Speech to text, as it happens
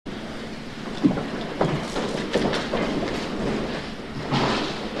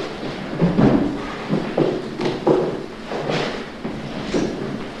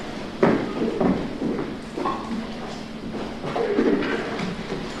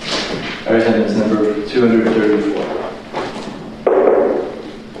Our attendance number 234.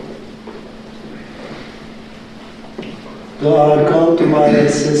 God, come to my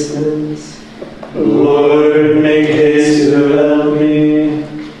assistance. Lord, make haste to help me.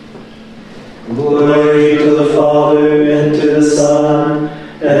 Glory to the Father, and to the Son,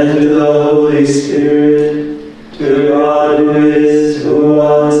 and to the Holy Spirit, to God who is, who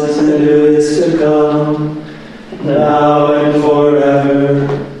was, and who is to come, now and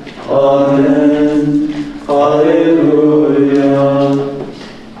forever. Amen. Hallelujah.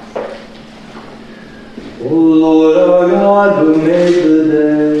 O Lord our God, who made the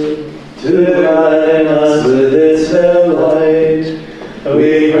day to gladden us with its fair light, we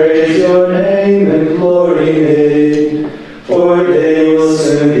praise your name and glory made, for day will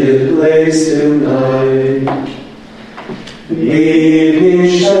soon give place to night. The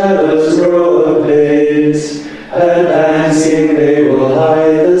evening shadows grow apace, advancing they will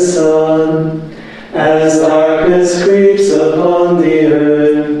hide the sun, as darkness creeps upon the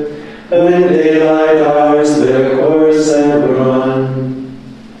earth, when daylight bars their course and run.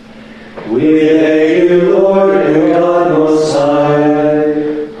 We beg you, Lord and God most high,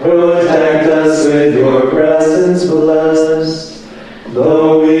 protect us with your presence blessed.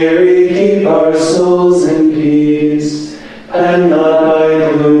 Though weary, keep our souls in peace, and not by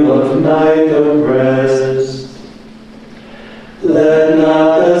gloom of night oppressed. Let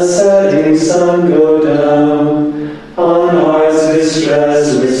not the setting sun go down on hearts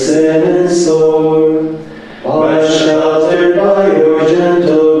distressed with sin and sore, but sheltered by your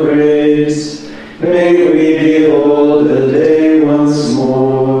gentle grace, may we behold the day once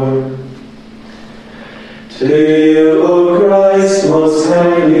more. To you, O Christ, most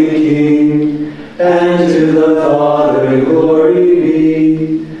kindly King, and to the Father glory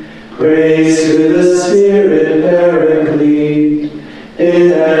be. Praise to the Spirit Paraclete,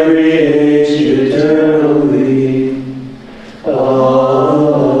 in every age eternally.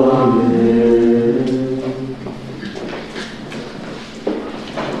 Amen.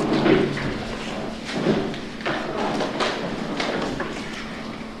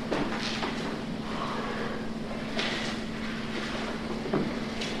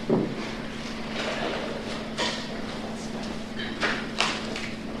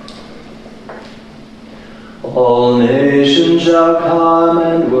 All nations shall come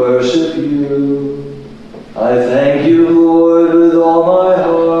and worship you. I thank you, Lord, with all my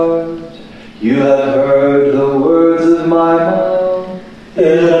heart. You have heard the words of my mouth.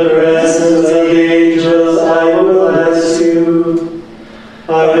 In the presence of angels I will bless you. I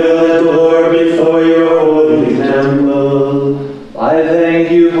will adore before your holy temple. I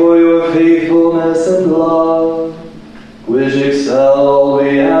thank you for your faithfulness and love, which excel all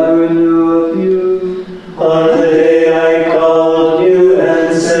we ever knew of you. On the day I called, you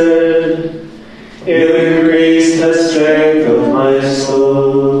answered. You increased the strength of my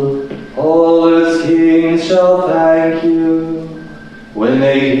soul. All earth's kings shall thank you when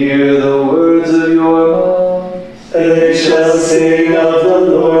they hear the words of your mouth. They shall sing of the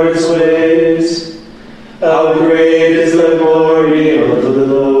Lord's ways. How great is the glory of the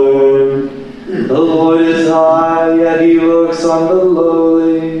Lord. The Lord is high, yet he looks on the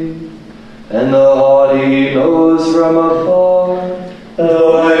lowly, and the haughty he knows from afar.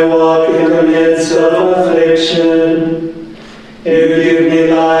 Though I walk in the midst of affliction, you give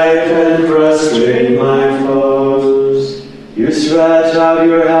me life and frustrate my foes. You stretch out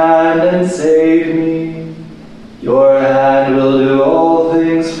your hand and save me. Your hand will do all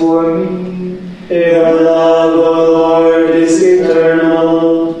things for me. Your love, O Lord, is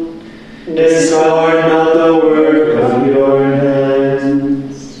eternal. Discard not the work of your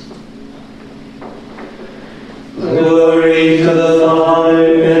hands. Glory to the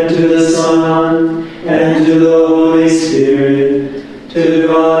Father, and to the Son, and to the Holy Spirit, to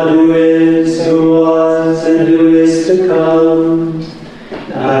God who is, who was, and who is to come,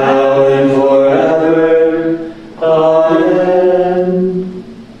 now and forever. Amen.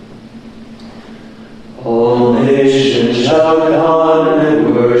 All nations shall come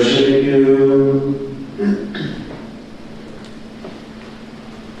and worship you.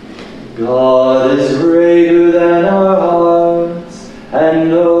 God is greater than our hearts and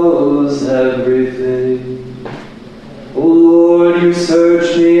knows everything. O Lord, you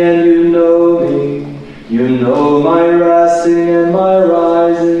search me and you know me. You know my resting and my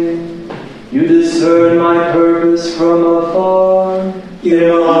rising. You discern my purpose from afar.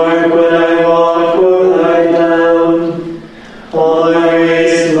 You mark when I walk or lie down. All my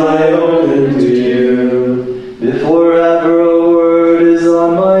ways lie open to you. Before ever a word is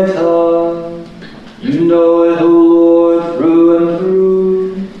on my tongue, you know it, O Lord, through and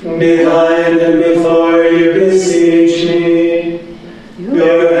through. Behind behind and before you beseech me.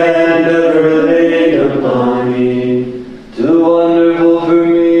 Your hand never laid upon me. Too wonderful for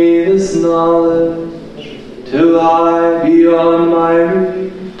me this knowledge, too high beyond my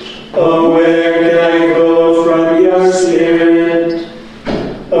reach. Oh, where can I go from your spirit?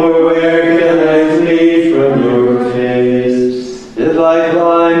 Or where can I flee from your face? If I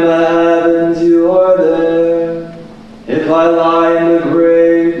climb the heavens, you are there. If I lie in the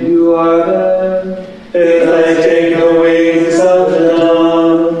grave, you are there. If I take the wings of the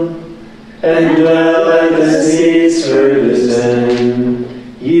dawn and dwell at the sea's furthest end,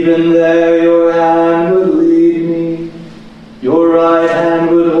 Even there your hand would lead me, your right hand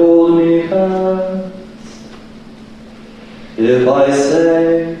would hold me fast. If I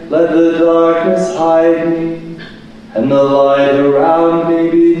say, let the darkness hide me, and the light around me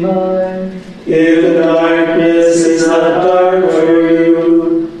be mine, if the darkness is not dark for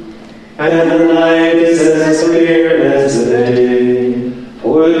you, and the night is as clear as the day,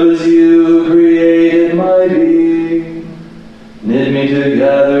 for it was you who created my being, knit me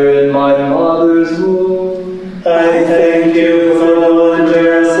together in my mother's womb. I thank you for the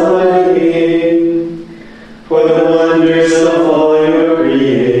wonder of my being, for the wonders of all your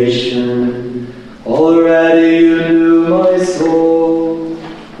creation. Already you knew my soul,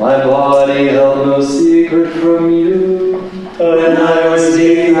 my body held no secret from you. When I was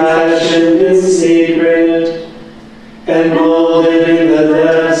being fashioned in secret and molded in the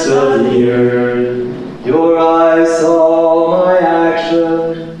depths of the earth, Your eyes saw all my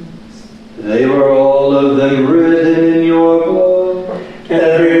actions, they were all of them written in your book.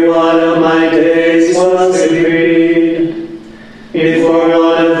 every one of my days was decreed before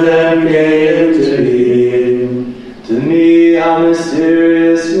one of them came into being. To me how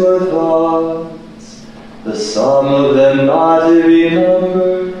mysterious your thoughts, the sum of them not to be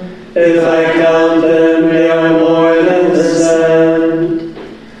numbered. If I count them, they are more than the sand.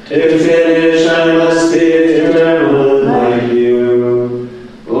 To finish, I must be eternal like you.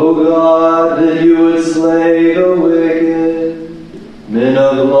 O God, that you would slay the wicked, men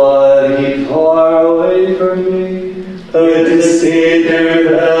of blood keep far away from me. With deceit they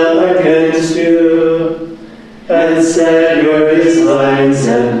rebel against you, and set your designs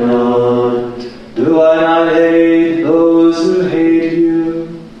at naught. Do I not hate those who hate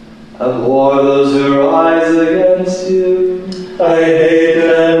you, abhor those who rise against you? I hate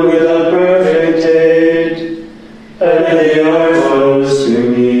them with a perfect hate, and they are foes to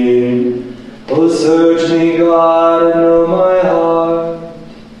me. O search me, God, and know my heart.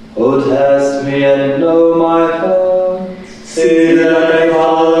 O test me and know my thoughts. See that I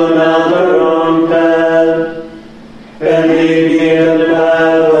follow not the wrong path, and lead me in the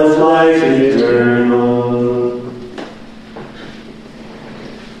path of life eternal.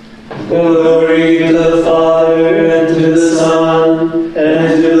 Glory to the Father, and to the Son,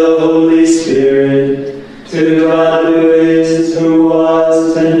 and to the Holy Spirit, to God who is, who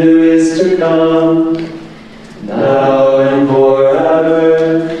was, and who is to come, now and forever.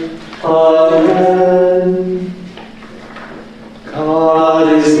 Amen.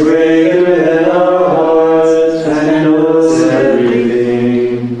 God is greater than our hearts and knows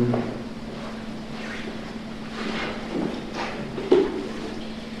everything.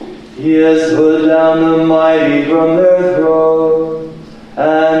 He has put down the mighty from their thrones,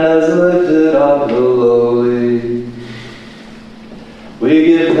 and has lifted up the lowly. We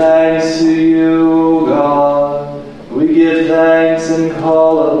give thanks to you, O God. We give thanks and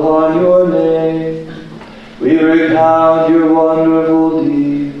call upon your name. We recount your wonderful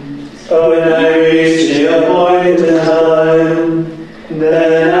deeds. Oh, when I reach the appointed time,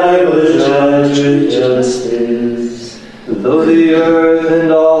 then I will judge with justice. Though the earth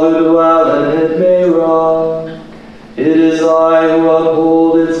and all who dwell in it may rot, it is I who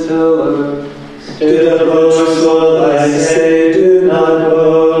uphold its pillars. To the boastful I say, do not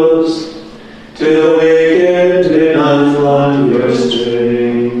boast. To the wicked, do not flaunt your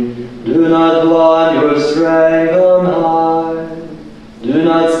strength. Do not flaunt your strength on high. Do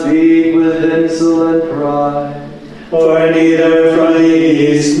not speak with insolent pride. For neither from the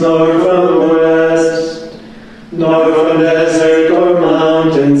east nor from the west, nor from desert or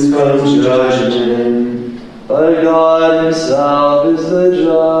mountains comes judgment. But God himself is the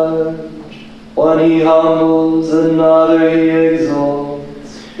judge. One he humbles, another he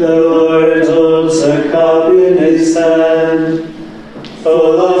exalts. The Lord holds a cup in his hand,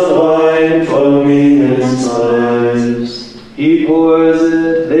 full of wine foaming in sighs. He pours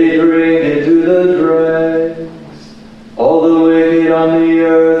it, they drink it to the dregs. All the wicked on the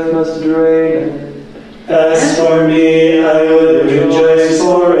earth must drain it. As for me, I would rejoice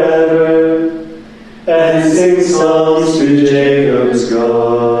forever. belongs to Jacob's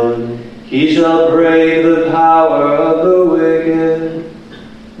God. He shall break the power of the wicked,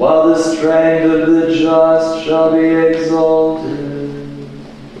 while the strength of the just shall be exalted.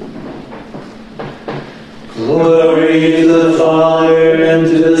 Glory to the Father, and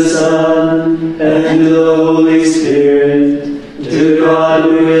to the Son, and to the Holy Spirit, to God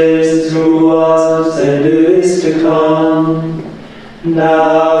who is, who was, and who is to come,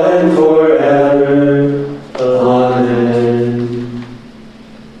 now and forever. Amen.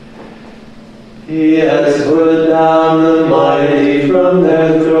 He has put down the mighty from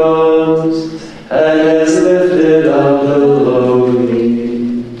their thrones, and has lifted up the lowly.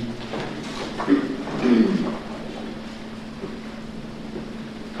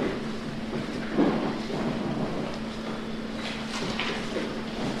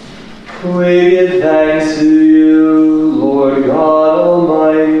 We give thanks to you, Lord God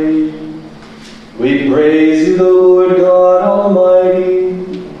Almighty. We praise you, the Lord God Almighty,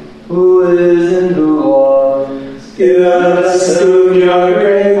 who is and who was. You have assumed your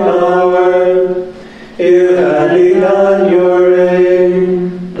great power. You have begun your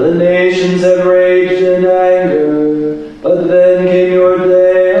reign. The nations have raged in anger, but then came your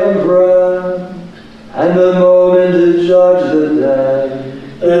day of wrath, and the moment to judge the dead.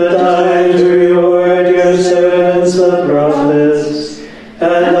 The time to reward your servants, the prophets,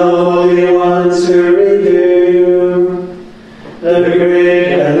 and the holy ones who revere you, the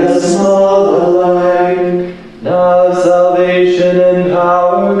great and the small alike. Now salvation and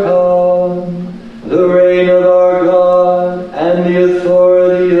power come, the reign of our God, and the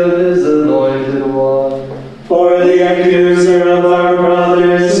authority of his anointed one. For the accuser of our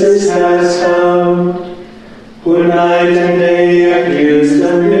brothers is cast down, who night and day accused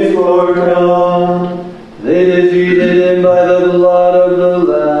them before God. They defeated him by the blood of the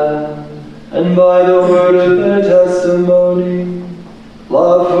Lamb, and by the word of their testimony.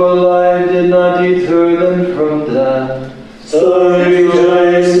 Love for life did not deter them from death. So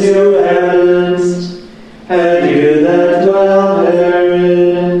rejoice, you heavens, and you that dwell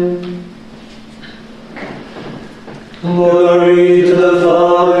therein. Glory to the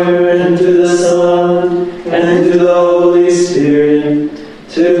Father, and to the Son, and to the Holy Spirit,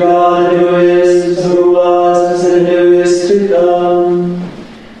 to God who is, who was, and who is to come,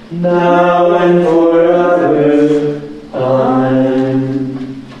 now and forever.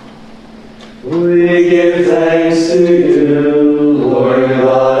 Amen. We give thanks to you, Lord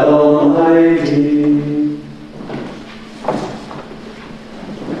God Almighty.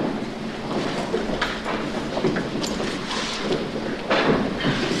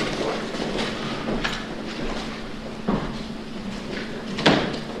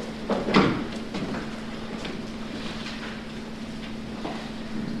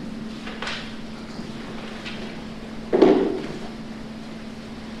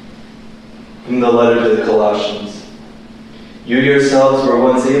 From the letter to the Colossians. You yourselves were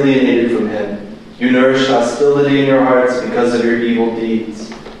once alienated from him. You nourished hostility in your hearts because of your evil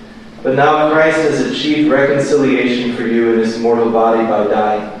deeds. But now Christ has achieved reconciliation for you in his mortal body by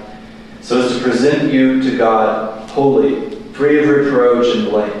dying, so as to present you to God holy, free of reproach and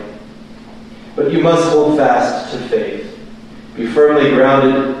blame. But you must hold fast to faith. Be firmly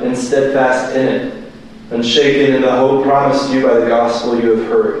grounded and steadfast in it, unshaken in the hope promised you by the gospel you have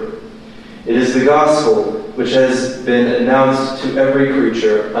heard. It is the gospel which has been announced to every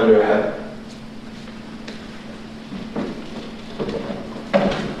creature under heaven.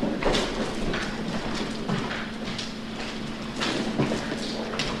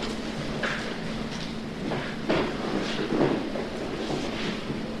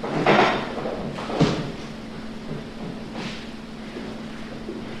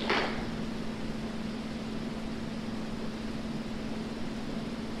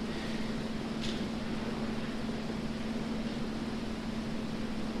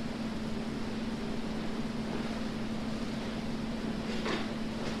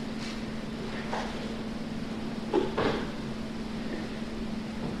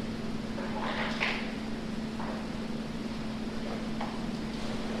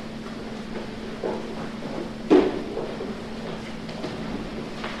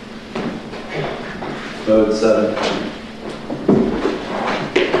 Vote 7.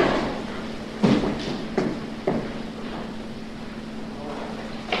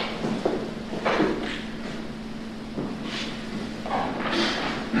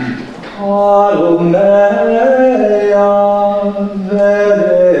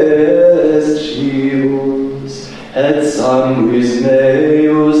 Et sanguis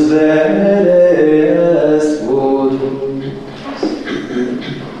meus vere est votus.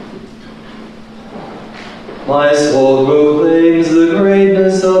 My soul proclaims the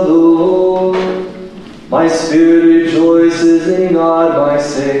greatness of the Lord. My spirit rejoices in God my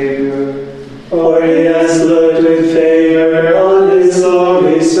Savior. For he has looked with favor on his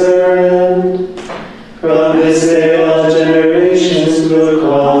lowly servant. From this day all generations will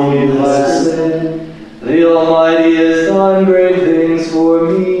call me blessed. The Almighty has done great things for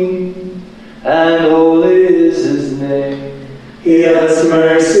me, and holy is his name. He has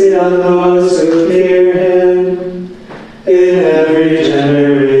mercy on those who fear him in every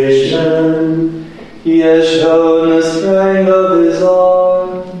generation. He has shown the strength of his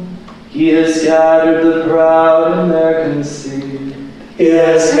arm. He has scattered the proud in their conceit. He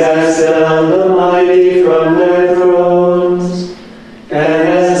has cast down the mighty from their thrones, and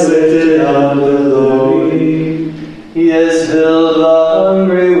has lifted up the lowly. He has filled the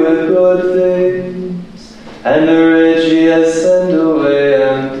hungry with good things, and the rich he has sent away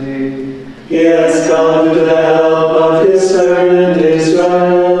empty. He has come to the help of his servant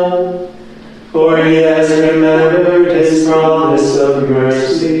Israel, for he has remembered his promise of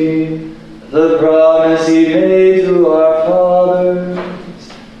mercy, the promise he made to our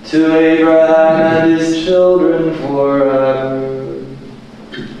fathers, to Abraham and his children forever.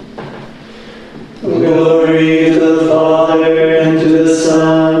 Glory to the Father, and to the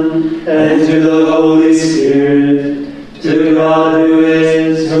Son, and to the Holy Spirit, to God who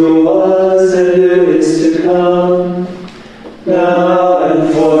is, who was, and who is to come, now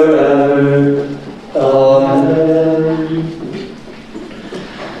and forever. Amen.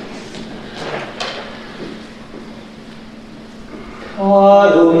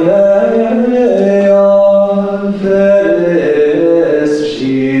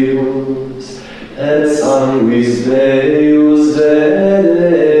 et sanguis Deus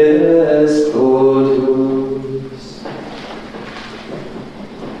edes totus.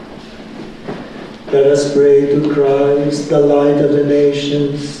 Let us pray to Christ, the light of the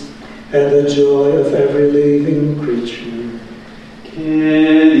nations, and the joy of every living creature.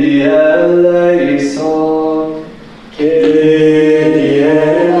 Kyrie eleison. Kyrie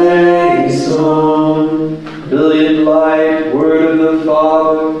eleison. Brilliant light, word of the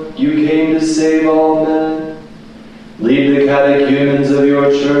Father, you came to save all men. Lead the catechumens of your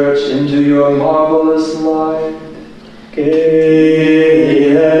church into your marvelous light.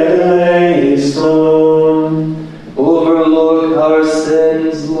 Kyrie eleison. Overlook our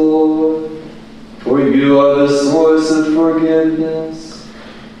sins, Lord, for you are the source of forgiveness.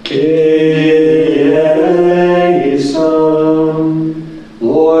 Kyrie eleison.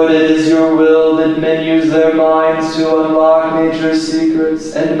 Lord, it is your will that men use their minds to unlock nature's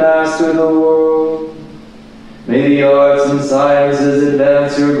secrets and master the world. May the arts and sciences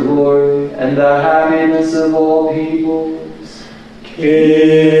advance your glory and the happiness of all peoples.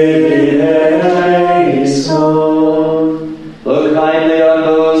 Kyrie eleison. Look kindly on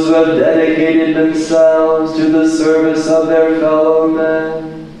those who have dedicated themselves to the service of their fellow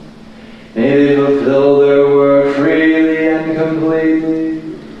men. May they fulfill their work freely and completely.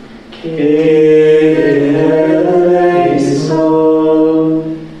 Kyrie eleison.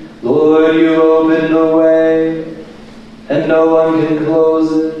 Lord, you open the way, and no one can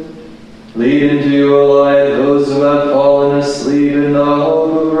close it. Lead into your light those who have fallen asleep in the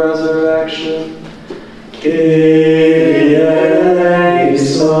hope of resurrection. Kyrie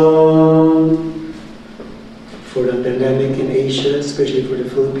eleison. For the pandemic in Asia, especially for the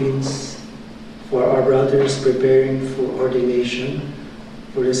Philippines, for our brothers preparing for ordination,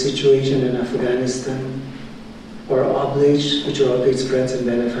 for the situation in Afghanistan, for our oblates, which are oblates, friends and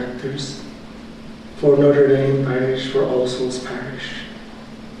benefactors, for Notre Dame Parish, for All Souls Parish.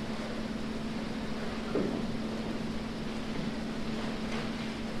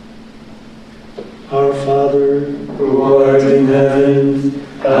 Our Father, who art in heaven,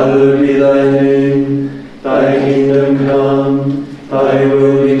 hallowed be thy name. Thy kingdom come, thy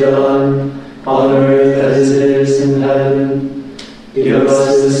will be done, on earth as it is in heaven. Give us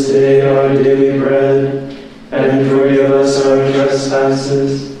this day our daily bread, and forgive us our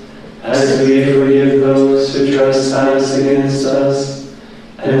trespasses, as we forgive those who trespass against us.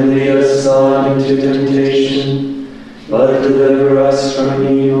 And lead us not into temptation, but deliver us from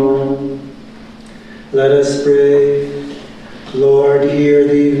evil. Let us pray. Lord, hear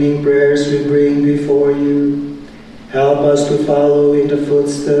the evening prayers we bring before you. Help us to follow in the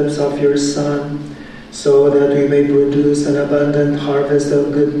footsteps of your Son, so that we may produce an abundant harvest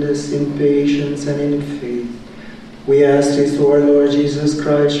of goodness in patience and in faith. We ask this through our Lord Jesus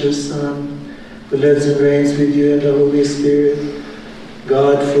Christ, your Son, who lives and reigns with you in the Holy Spirit,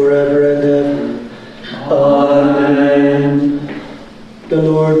 God forever and ever. Amen. The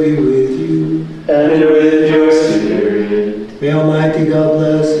Lord be with you. And with your spirit. May Almighty God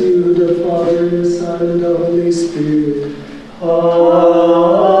bless you, the Father, the Son, and the Holy Spirit. Amen.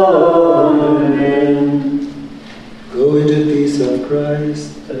 Go in the peace of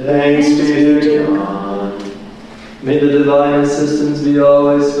Christ. Thanks be to God. May the divine assistance be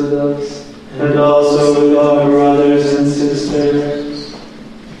always with us. And also with our brothers and sisters.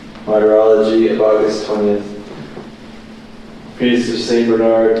 Martyrology of August 20th. Feast of St.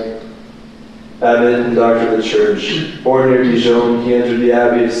 Bernard, Abbot and Doctor of the Church. Born near Dijon, he entered the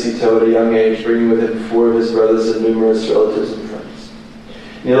Abbey of Citeaux at a young age, bringing with him 4 of his brothers and numerous relatives and friends.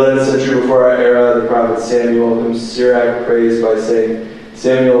 In the 11th century before our era, the prophet Samuel, whom Sirach praised by saying,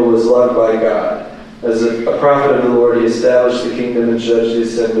 Samuel was loved by God. As a prophet of the Lord, he established the kingdom and judged the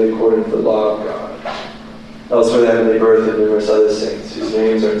assembly according to the law of God. Elsewhere, the heavenly birth of numerous other saints, whose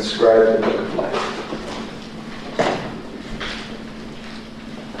names are inscribed in the book of life.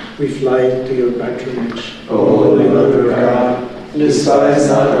 We fly to your patronage. O Holy Mother of God, despise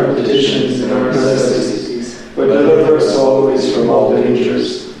not our petitions and our necessities, but deliver us always from all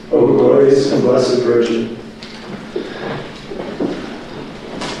dangers, O glorious and blessed Virgin.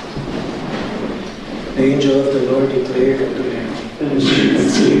 The angel of the Lord declared unto Mary, And she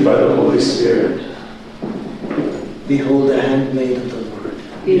conceived by the Holy Spirit. Behold, the handmaid of the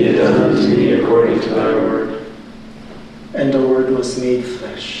Lord. Be it done unto me according to thy word. And the Word was made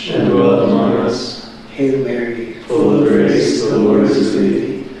flesh. And dwelt among us. Hail Mary, Full of grace, the Lord is with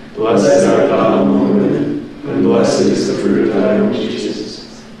thee. Blessed art thou among women, and blessed is the fruit of thy womb,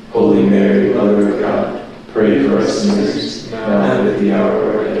 Jesus. Holy Mary, Mother of God, pray for us sinners, now and at the hour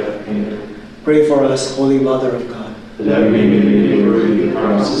of our death. Amen. pray for us, Holy Mother of God. That we may be worthy of the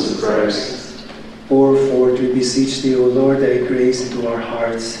promises of Christ. Pour forth, we beseech thee, O Lord, thy grace into our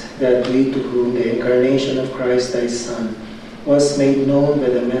hearts, that we, to whom the incarnation of Christ thy Son was made known by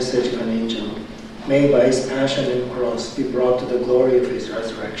the message of an angel, may by his passion and cross be brought to the glory of his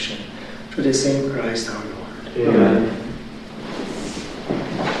resurrection. Through the same Christ our Lord. Amen.